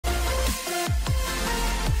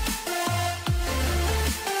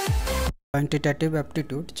Quantitative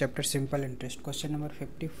Aptitude, Chapter Simple Interest. Question number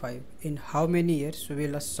 55. In how many years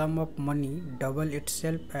will a sum of money double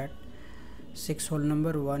itself at 6 whole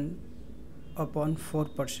number 1 upon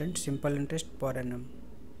 4% simple interest per annum?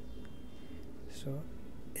 So,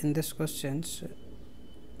 in this questions,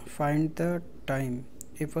 find the time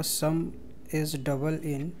if a sum is double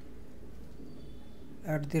in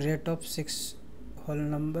at the rate of 6 whole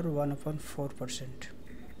number 1 upon 4%.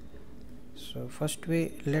 So, first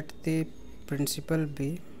we let the principal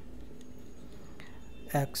be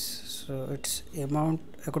x, so its amount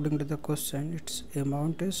according to the question, its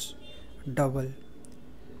amount is double,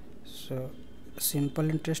 so simple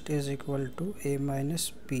interest is equal to a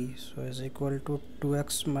minus p, so is equal to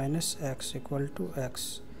 2x minus x equal to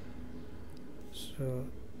x. So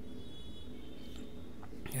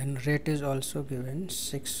and rate is also given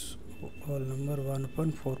 6 whole number 1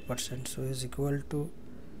 upon 4%, so is equal to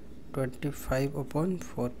 25 upon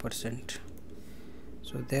 4%.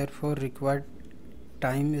 So therefore required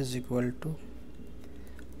time is equal to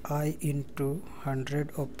I into 100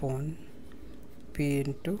 upon P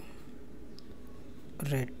into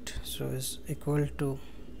rate, so is equal to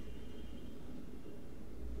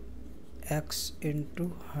x into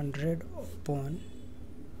 100 upon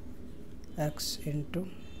x into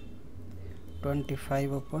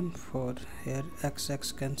 25 upon 4. Here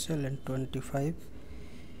x cancel and 25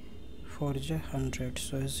 4 is 100,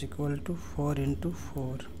 so is equal to 4 into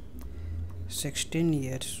 4, 16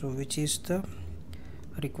 years, so which is the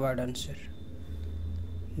required answer.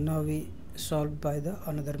 Now we solve by the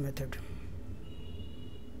another method.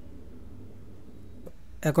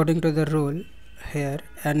 According to the rule, here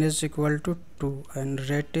n is equal to 2 and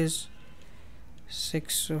rate is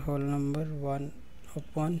 6 whole number 1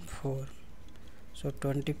 upon 4, so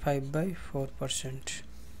 25 by 4%.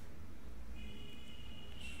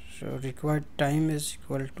 So required time is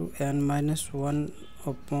equal to n minus 1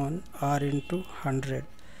 upon r into 100,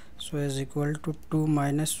 so is equal to 2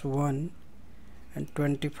 minus 1 and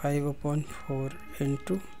 25 upon 4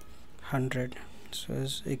 into 100, so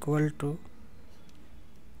is equal to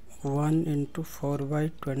 1 into 4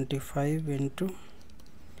 by 25 into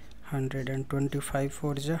 100, and 25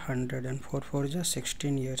 4 is 100 and 4 4 is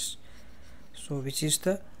 16 years, so which is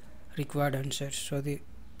the required answer. So the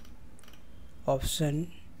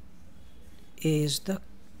option A is the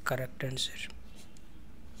correct answer.